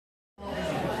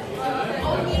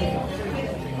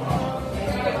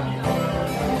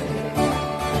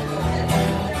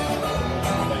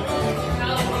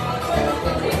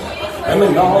I'm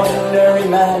an ordinary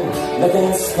man,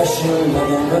 nothing special,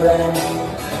 nothing grand.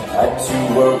 Had to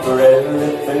work for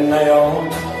everything I own.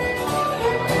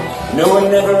 No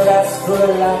one ever asked for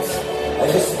a lot, I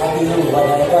just happy with what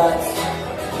I got.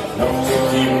 Enough to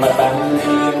keep my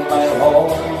family in my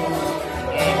home.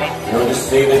 No, to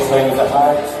say the times are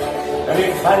hard, and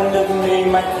they've handed me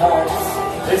my cards.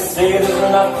 They say there's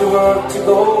enough to work to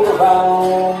go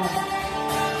around.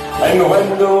 I'm a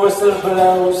window whistle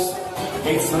blows,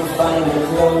 gates will finally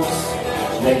close.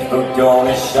 Next we're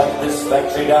gonna shut this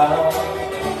factory down.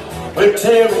 We'll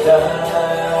tear it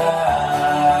down.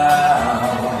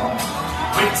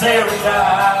 We'll tear it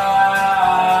down.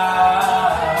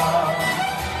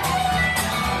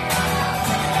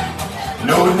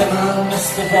 No, we never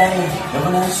missed a day. No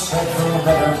one has said for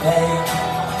better pay.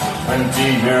 20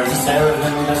 years of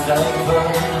serving is over.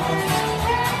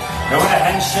 No, with a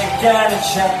handshake and a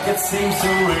check, it seems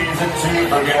so easy to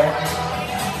forget.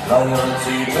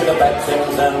 Loyalty to the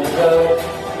victims and the good.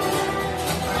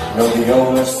 No, the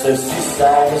owner says he's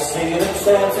sad to see the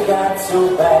times have got so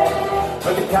bad,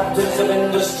 but the captains of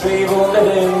industry won't let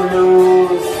him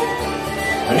lose.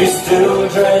 And he still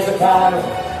drives a car,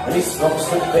 and he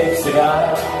smokes a big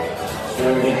cigar.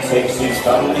 Sure, he takes his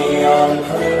family on a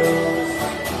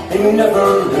cruise. He never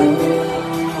lose.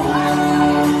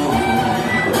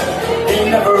 He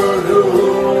never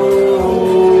lose.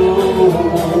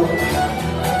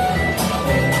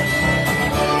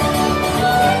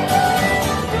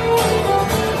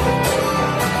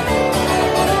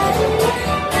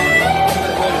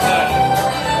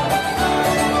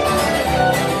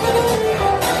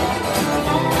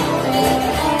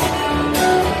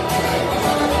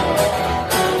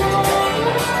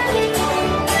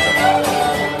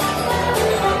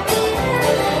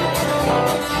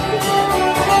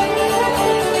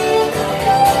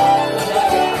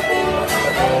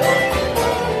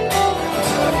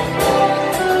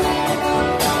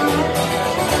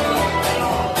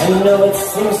 I know it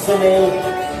seems to me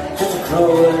such a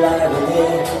cruel irony,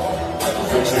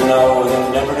 richer now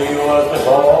than ever he was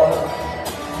before.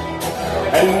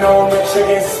 I know my trick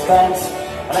is spent,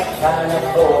 and I can't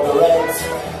afford the rent.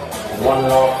 One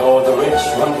law for the rich,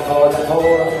 one for the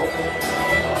poor.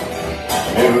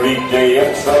 Every day I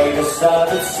try to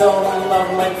salvage some of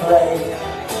my prey,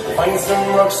 to find some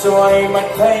work so I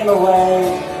might climb away.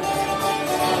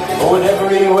 But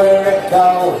everywhere I go,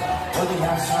 well, the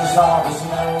answer is always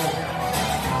no.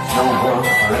 No work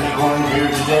for anyone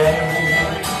here today.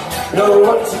 No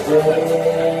work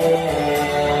today.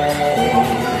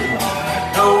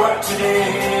 No work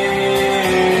today.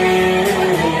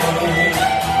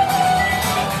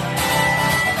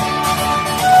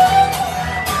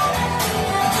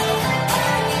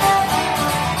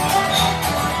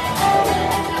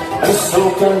 I'm so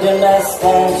condemned I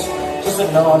stand, just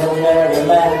an ordinary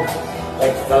man,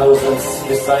 like thousands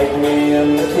beside me in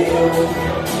the queue.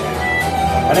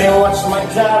 And I watch my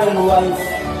darling wife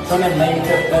trying to make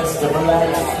the best of her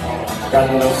life. God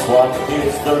knows what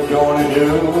kids they're gonna do.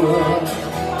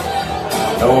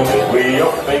 Know that we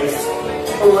are faced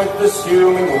with this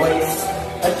human waste,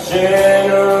 a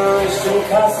generation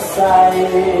cast aside.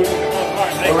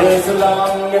 For as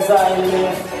long as I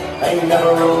live, I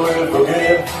never will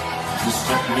forgive. You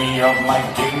strip me of my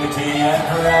dignity and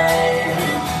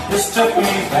pride. You strip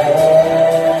me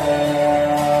bare.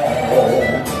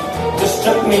 You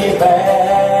strip me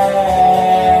bare.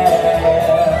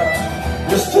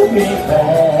 You strip me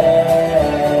bare.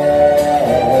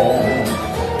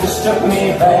 You strip me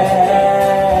bare.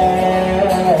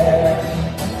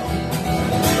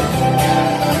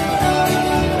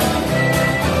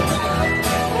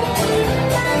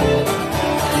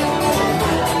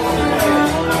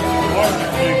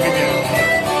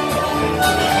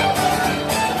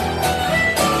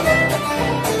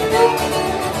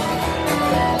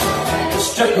 You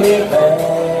strip me bare.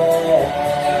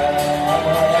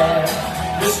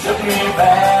 You strip me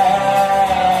bare.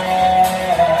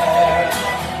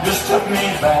 You strip me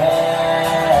bare.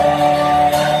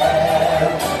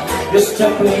 You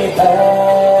strip me bare.